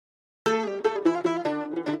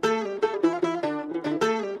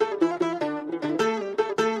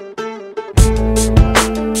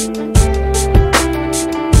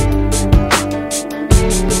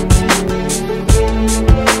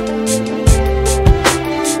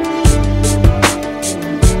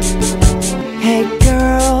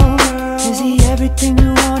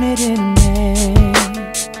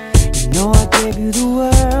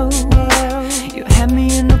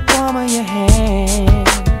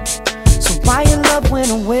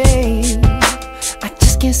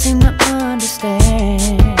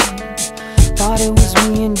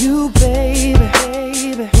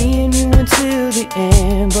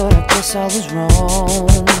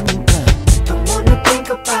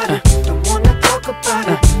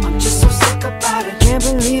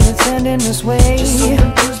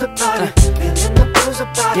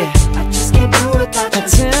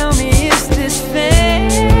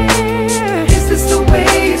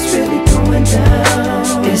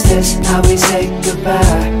this how we say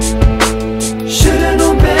goodbye? Should've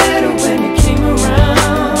known better when you came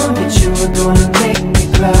around, that you were gonna make me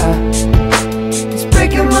cry. It's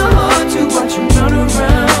breaking my heart to watch you run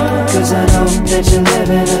around, cause I know that you're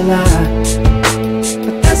living a lie.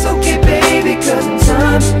 But that's okay, baby, cause in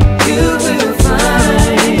time you will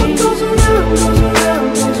find what goes around, goes around,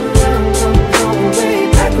 goes around, comes all the way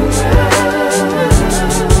back around.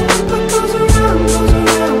 What goes around, goes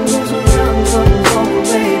around, goes around, comes all the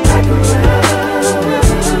way back around.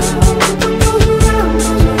 What goes around,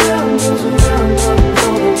 goes around, goes around, comes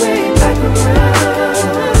all the way back around.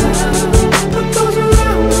 What goes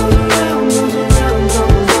around, goes around, goes around,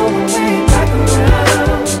 comes all the way back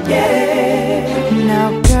around. Yeah. Now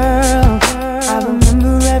girl, I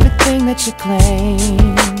remember everything that you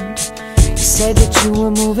claimed. You said that you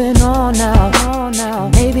were moving on now.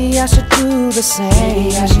 Maybe I should do the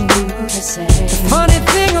same. The funny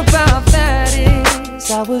thing about that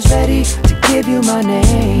is I was ready to give you my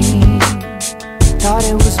name. Thought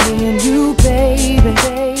it was me and you, baby.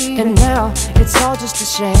 And now it's all just a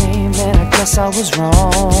shame, and I guess I was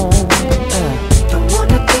wrong. Don't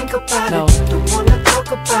wanna think about it, don't wanna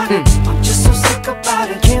talk about it. I'm just so sick about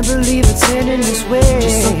it. Can't believe it's ending this way.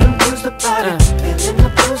 Just so confused about it, feeling the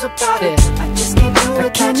blues about it. I just can't do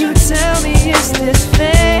it. Can you tell me, is this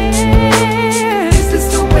fair? Is this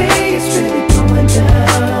the way it's really going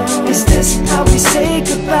down? Is this how we say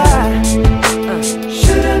goodbye?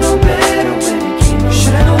 Should've known better when you came around.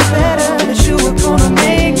 Should've known better that you were gonna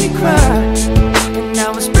make me cry. And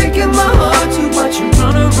now it's breaking my heart to watch you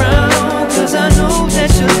run around, cause I know that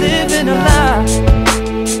you're living a lie.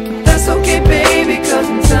 But that's okay, baby, cause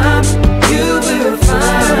in time you will find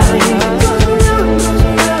what goes around,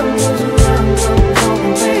 goes around, goes around, comes all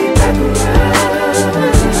the way back around.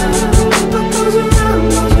 What goes around,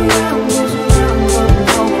 goes around, goes around,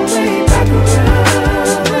 comes all the way back around.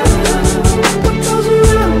 What goes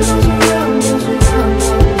around, goes around, goes around,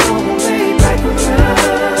 comes all the way back around.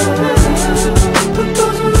 What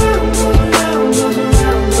goes around, goes around, goes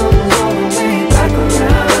around, comes all the way back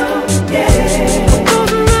around. Yeah. What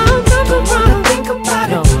goes around, don't wanna think about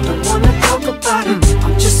it, don't wanna talk about it.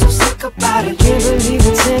 I'm just so sick about it. Can't believe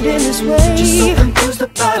it's ending this way. Just so confused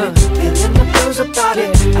about it, feeling the blues about it.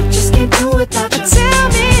 I just can't do it without you. Tell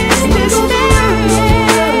me, is this fair?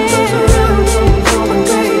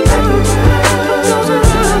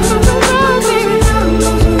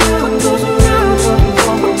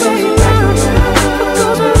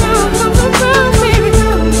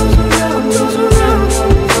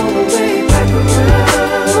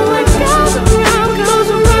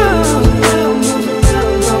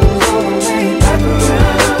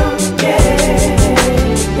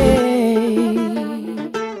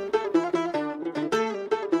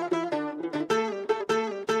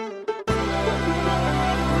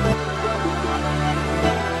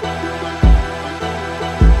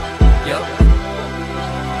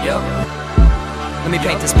 Let me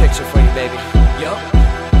paint this picture for you, baby. Yo.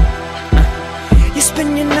 You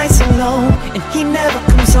spend your nights alone, and he never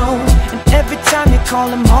comes home. And every time you call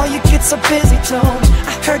him, all you get's a busy tone.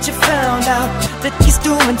 I heard you found out that he's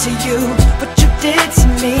doing to you what you did to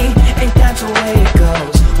me. Ain't that the way it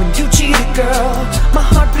goes? When you cheated, girl, my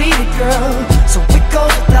heart bleeded, girl. So it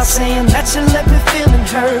goes without saying that you left me feeling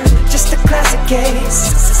hurt. Just a classic case,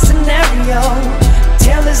 it's a scenario.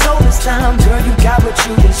 Tale as old as time, girl, you got what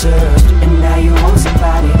you deserved. And now you want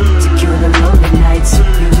somebody to cure the lonely nights.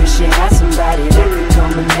 You wish you had somebody that could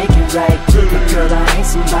come and make it right. But girl, I ain't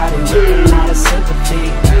somebody with a lot of sympathy.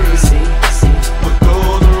 You see